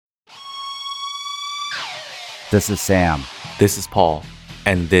This is Sam. This is Paul,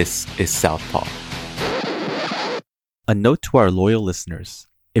 and this is Southpaw. A note to our loyal listeners.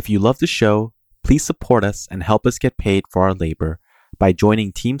 If you love the show, please support us and help us get paid for our labor by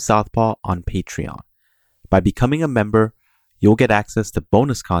joining Team Southpaw on Patreon. By becoming a member, you'll get access to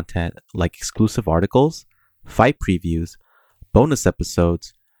bonus content like exclusive articles, fight previews, bonus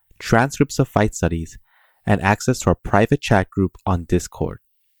episodes, transcripts of fight studies, and access to our private chat group on Discord.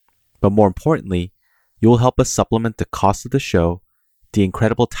 But more importantly, you will help us supplement the cost of the show, the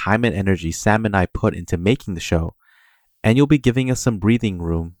incredible time and energy Sam and I put into making the show, and you'll be giving us some breathing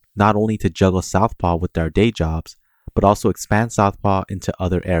room not only to juggle Southpaw with our day jobs, but also expand Southpaw into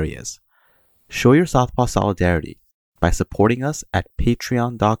other areas. Show your Southpaw solidarity by supporting us at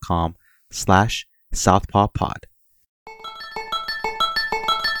patreon.com/southpawpod.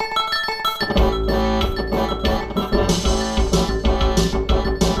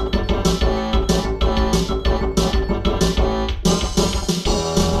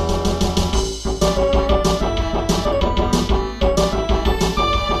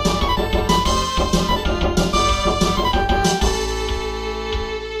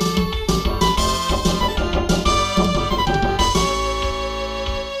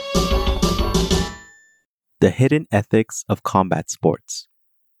 The Hidden Ethics of Combat Sports.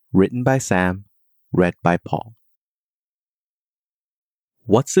 Written by Sam, read by Paul.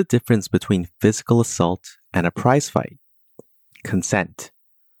 What's the difference between physical assault and a prize fight? Consent.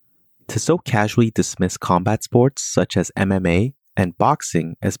 To so casually dismiss combat sports such as MMA and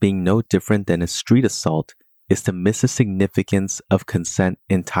boxing as being no different than a street assault is to miss the significance of consent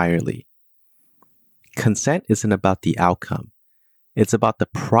entirely. Consent isn't about the outcome. It's about the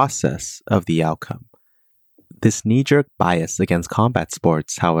process of the outcome. This knee-jerk bias against combat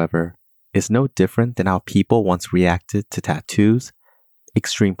sports, however, is no different than how people once reacted to tattoos,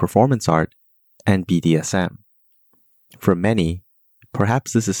 extreme performance art, and BDSM. For many,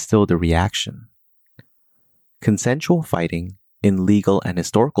 perhaps this is still the reaction. Consensual fighting, in legal and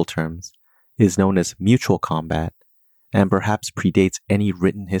historical terms, is known as mutual combat and perhaps predates any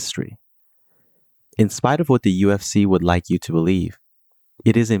written history. In spite of what the UFC would like you to believe,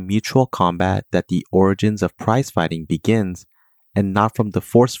 it is in mutual combat that the origins of prize fighting begins, and not from the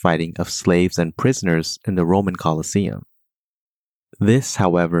forced fighting of slaves and prisoners in the Roman Colosseum. This,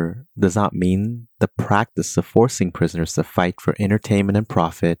 however, does not mean the practice of forcing prisoners to fight for entertainment and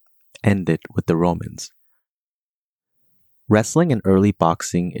profit ended with the Romans. Wrestling and early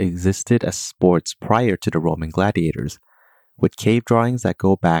boxing existed as sports prior to the Roman gladiators, with cave drawings that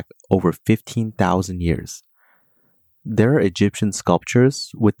go back over 15,000 years. There are Egyptian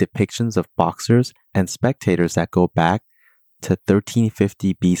sculptures with depictions of boxers and spectators that go back to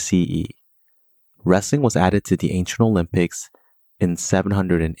 1350 BCE. Wrestling was added to the ancient Olympics in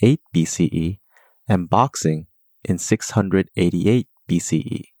 708 BCE and boxing in 688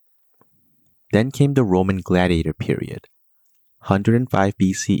 BCE. Then came the Roman gladiator period, 105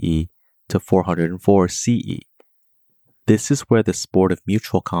 BCE to 404 CE. This is where the sport of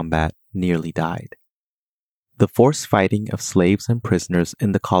mutual combat nearly died. The forced fighting of slaves and prisoners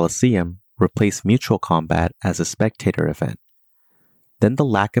in the Colosseum replaced mutual combat as a spectator event. Then the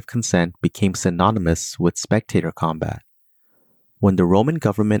lack of consent became synonymous with spectator combat. When the Roman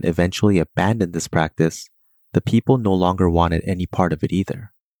government eventually abandoned this practice, the people no longer wanted any part of it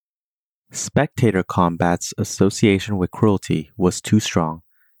either. Spectator combat's association with cruelty was too strong,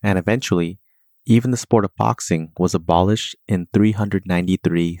 and eventually, even the sport of boxing was abolished in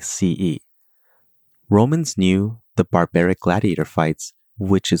 393 CE. Romans knew the barbaric gladiator fights,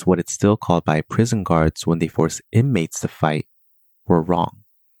 which is what it's still called by prison guards when they force inmates to fight, were wrong.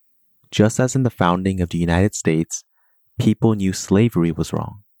 Just as in the founding of the United States, people knew slavery was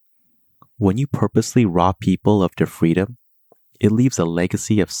wrong. When you purposely rob people of their freedom, it leaves a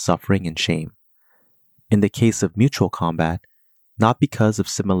legacy of suffering and shame. In the case of mutual combat, not because of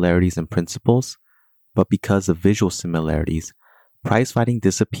similarities in principles, but because of visual similarities, prize fighting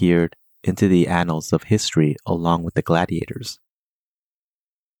disappeared into the annals of history along with the gladiators.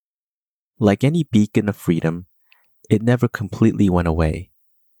 Like any beacon of freedom, it never completely went away.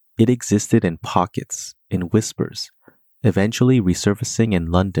 It existed in pockets, in whispers, eventually resurfacing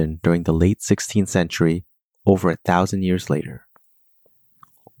in London during the late 16th century, over 1,000 years later.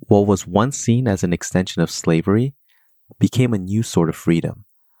 What was once seen as an extension of slavery became a new sort of freedom,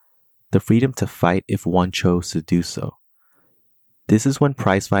 the freedom to fight if one chose to do so. This is when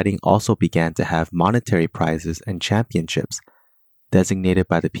prize fighting also began to have monetary prizes and championships designated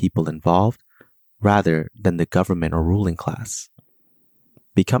by the people involved rather than the government or ruling class.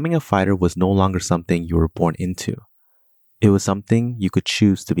 Becoming a fighter was no longer something you were born into. It was something you could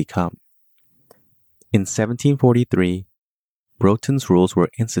choose to become. In 1743, Broughton's rules were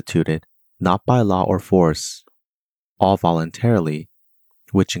instituted not by law or force, all voluntarily,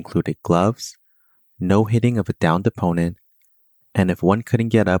 which included gloves, no hitting of a downed opponent, and if one couldn't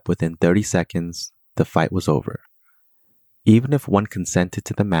get up within 30 seconds, the fight was over. Even if one consented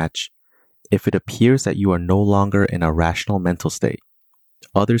to the match, if it appears that you are no longer in a rational mental state,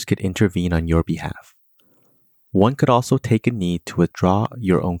 others could intervene on your behalf. One could also take a knee to withdraw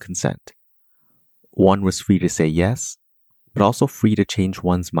your own consent. One was free to say yes, but also free to change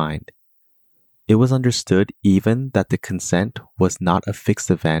one's mind. It was understood even that the consent was not a fixed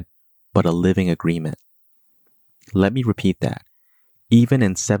event, but a living agreement. Let me repeat that. Even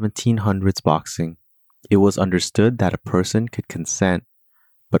in 1700s boxing, it was understood that a person could consent,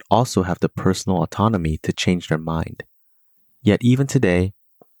 but also have the personal autonomy to change their mind. Yet even today,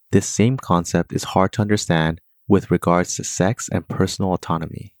 this same concept is hard to understand with regards to sex and personal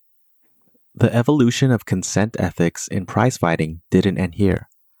autonomy. The evolution of consent ethics in prize fighting didn't end here.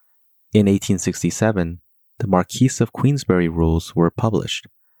 In 1867, the Marquis of Queensberry rules were published.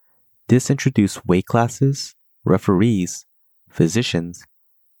 This introduced weight classes, referees, physicians,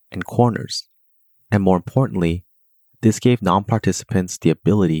 and corners. And more importantly, this gave non-participants the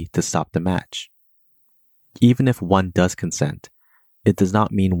ability to stop the match. Even if one does consent, it does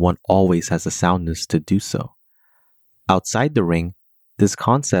not mean one always has the soundness to do so. Outside the ring, this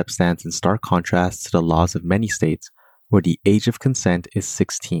concept stands in stark contrast to the laws of many states where the age of consent is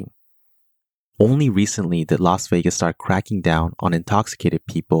 16. Only recently did Las Vegas start cracking down on intoxicated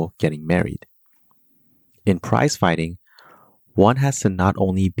people getting married. In prize fighting, one has to not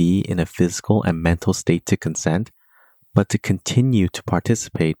only be in a physical and mental state to consent, but to continue to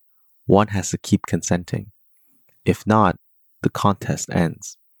participate, one has to keep consenting. If not, the contest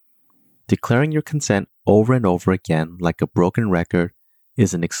ends. Declaring your consent over and over again like a broken record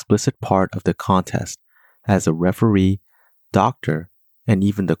is an explicit part of the contest, as a referee, doctor, and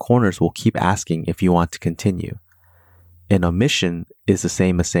even the corners will keep asking if you want to continue. An omission is the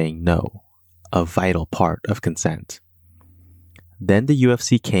same as saying no, a vital part of consent. Then the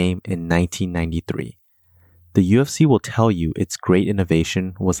UFC came in 1993. The UFC will tell you its great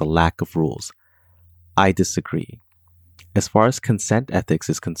innovation was a lack of rules. I disagree. As far as consent ethics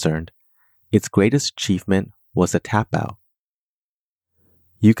is concerned, its greatest achievement was a tap out.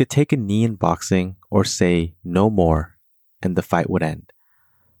 You could take a knee in boxing or say no more, and the fight would end.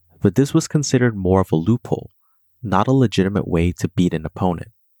 But this was considered more of a loophole, not a legitimate way to beat an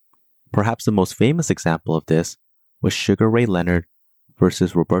opponent. Perhaps the most famous example of this was Sugar Ray Leonard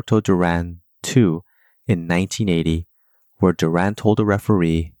versus Roberto Duran II in 1980, where Duran told the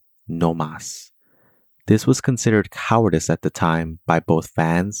referee, "No mas." This was considered cowardice at the time by both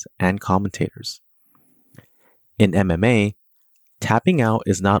fans and commentators. In MMA, tapping out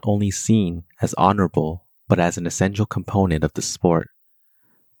is not only seen as honorable, but as an essential component of the sport.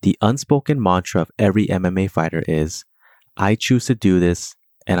 The unspoken mantra of every MMA fighter is, "I choose to do this,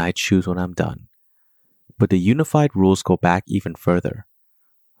 and I choose when I'm done." But the unified rules go back even further.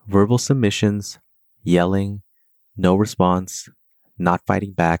 Verbal submissions, yelling, no response, not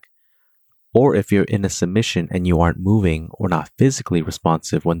fighting back, or if you're in a submission and you aren't moving or not physically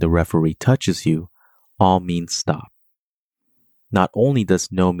responsive when the referee touches you, all means stop. Not only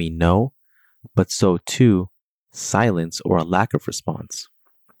does no mean no, but so too, silence or a lack of response.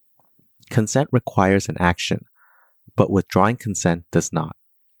 Consent requires an action, but withdrawing consent does not.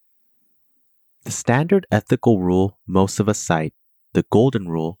 The standard ethical rule most of us cite, the golden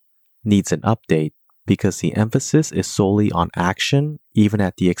rule, needs an update because the emphasis is solely on action, even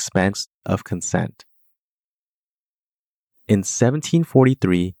at the expense of consent. In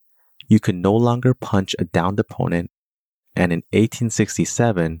 1743, you could no longer punch a downed opponent, and in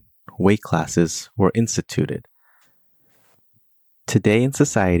 1867, weight classes were instituted. Today in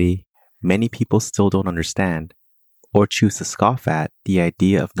society, many people still don't understand or choose to scoff at the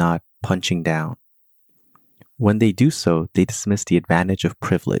idea of not punching down. When they do so, they dismiss the advantage of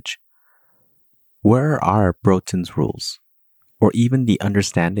privilege. Where are Broughton's rules? Or even the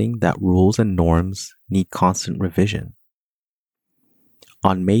understanding that rules and norms need constant revision?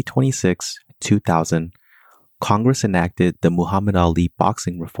 On May 26, 2000, Congress enacted the Muhammad Ali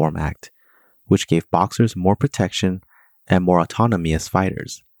Boxing Reform Act, which gave boxers more protection and more autonomy as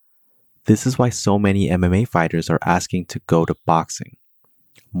fighters. This is why so many MMA fighters are asking to go to boxing.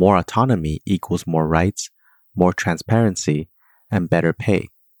 More autonomy equals more rights, more transparency, and better pay.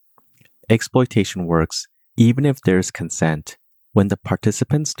 Exploitation works even if there's consent when the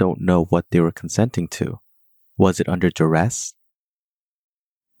participants don't know what they were consenting to. Was it under duress?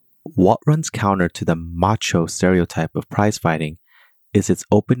 What runs counter to the macho stereotype of prize fighting is its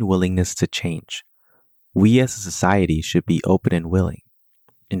open willingness to change. We as a society should be open and willing.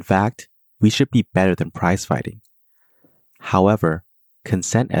 In fact, we should be better than prize fighting. However,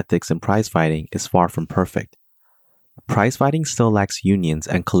 consent ethics in prize fighting is far from perfect. Prize fighting still lacks unions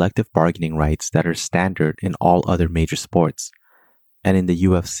and collective bargaining rights that are standard in all other major sports. And in the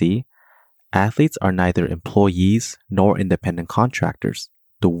UFC, athletes are neither employees nor independent contractors,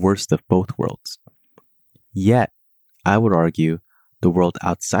 the worst of both worlds. Yet, I would argue, the world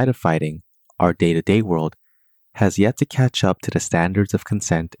outside of fighting, our day-to-day world, has yet to catch up to the standards of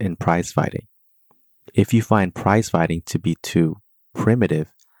consent in prize fighting. If you find prize fighting to be too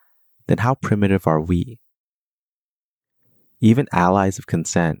primitive, then how primitive are we? Even allies of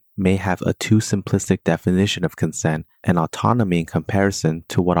consent may have a too simplistic definition of consent and autonomy in comparison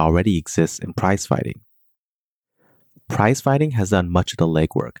to what already exists in prize fighting. Prize fighting has done much of the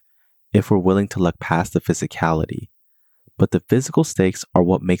legwork, if we're willing to look past the physicality. But the physical stakes are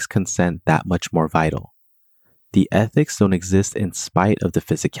what makes consent that much more vital. The ethics don't exist in spite of the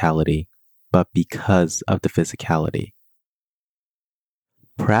physicality, but because of the physicality.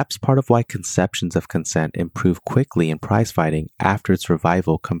 Perhaps part of why conceptions of consent improve quickly in prize fighting after its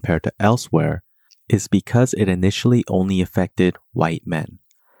revival compared to elsewhere is because it initially only affected white men.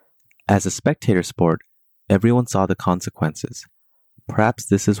 As a spectator sport, everyone saw the consequences. Perhaps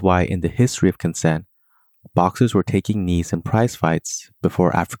this is why in the history of consent, boxers were taking knees in prize fights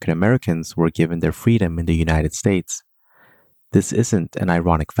before African Americans were given their freedom in the United States. This isn't an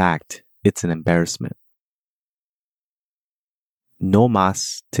ironic fact, it's an embarrassment. No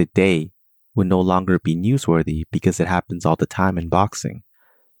mas today would no longer be newsworthy because it happens all the time in boxing.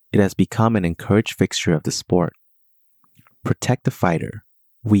 It has become an encouraged fixture of the sport. Protect the fighter.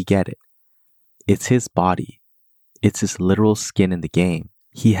 We get it. It's his body. It's his literal skin in the game.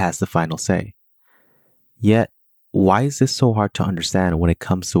 He has the final say. Yet, why is this so hard to understand when it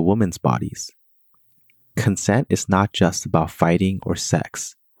comes to women's bodies? Consent is not just about fighting or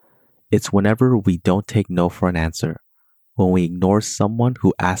sex. It's whenever we don't take no for an answer, when we ignore someone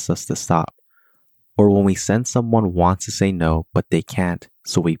who asks us to stop, or when we sense someone wants to say no but they can't,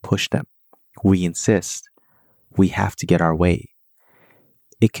 so we push them. We insist. We have to get our way.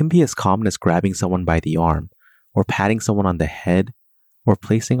 It can be as common as grabbing someone by the arm, or patting someone on the head, or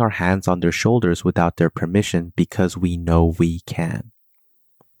placing our hands on their shoulders without their permission because we know we can.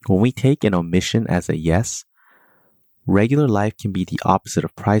 When we take an omission as a yes, regular life can be the opposite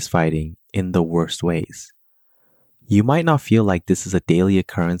of prize fighting in the worst ways. You might not feel like this is a daily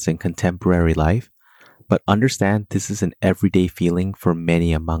occurrence in contemporary life, but understand this is an everyday feeling for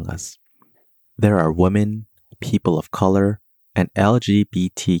many among us. There are women, people of color, and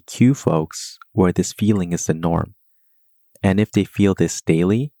LGBTQ folks where this feeling is the norm. And if they feel this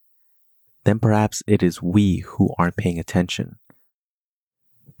daily, then perhaps it is we who aren't paying attention.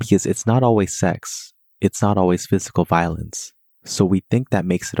 Because it's not always sex, it's not always physical violence, so we think that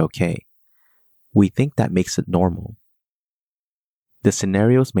makes it okay. We think that makes it normal. The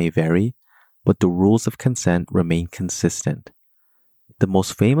scenarios may vary, but the rules of consent remain consistent. The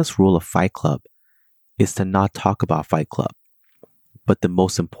most famous rule of Fight Club is to not talk about Fight Club. But the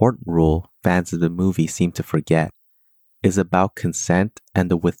most important rule fans of the movie seem to forget is about consent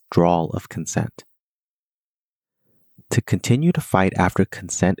and the withdrawal of consent. To continue to fight after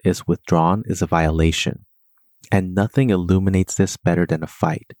consent is withdrawn is a violation, and nothing illuminates this better than a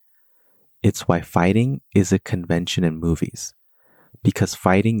fight. It's why fighting is a convention in movies, because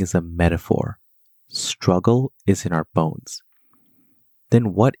fighting is a metaphor. Struggle is in our bones.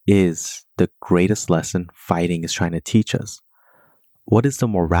 Then what is the greatest lesson fighting is trying to teach us? What is the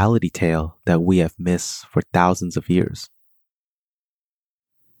morality tale that we have missed for thousands of years?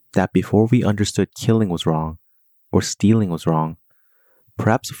 That before we understood killing was wrong, or stealing was wrong,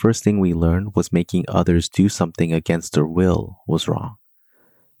 perhaps the first thing we learned was making others do something against their will was wrong.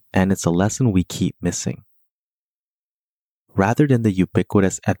 And it's a lesson we keep missing. Rather than the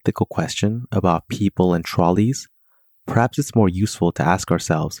ubiquitous ethical question about people and trolleys, perhaps it's more useful to ask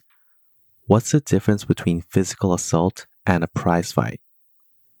ourselves, what's the difference between physical assault and a prize fight?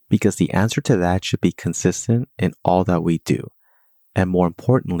 Because the answer to that should be consistent in all that we do, and more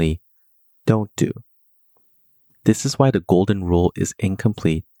importantly, don't do. This is why the golden rule is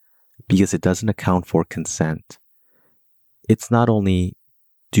incomplete, because it doesn't account for consent. It's not only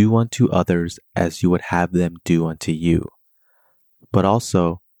do unto others as you would have them do unto you, but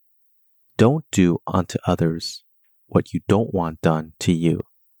also don't do unto others what you don't want done to you.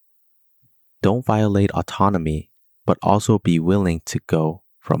 Don't violate autonomy, but also be willing to go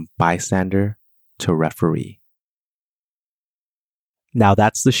from bystander to referee. Now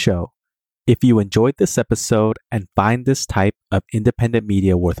that's the show. If you enjoyed this episode and find this type of independent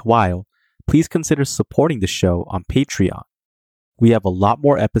media worthwhile, please consider supporting the show on Patreon. We have a lot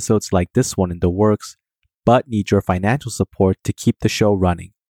more episodes like this one in the works, but need your financial support to keep the show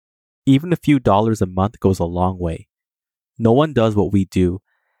running. Even a few dollars a month goes a long way. No one does what we do,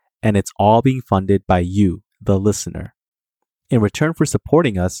 and it's all being funded by you, the listener. In return for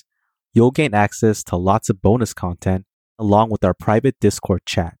supporting us, you'll gain access to lots of bonus content along with our private Discord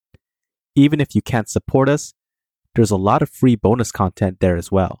chat. Even if you can't support us, there's a lot of free bonus content there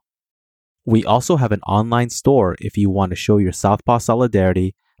as well. We also have an online store if you want to show your Southpaw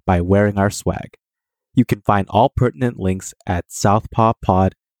solidarity by wearing our swag. You can find all pertinent links at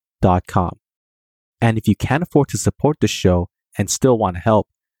southpawpod.com. And if you can't afford to support the show and still want to help,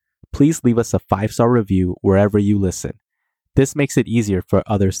 please leave us a 5-star review wherever you listen. This makes it easier for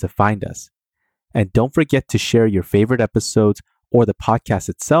others to find us. And don't forget to share your favorite episodes or the podcast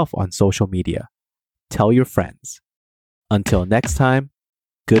itself on social media. Tell your friends. Until next time,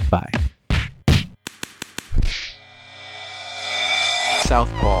 goodbye.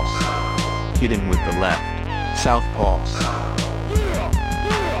 Southpaw. Hitting with the left. Southpaw.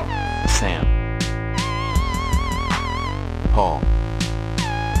 Sam. Paul.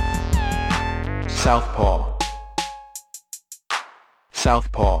 Southpaw.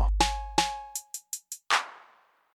 Southpaw.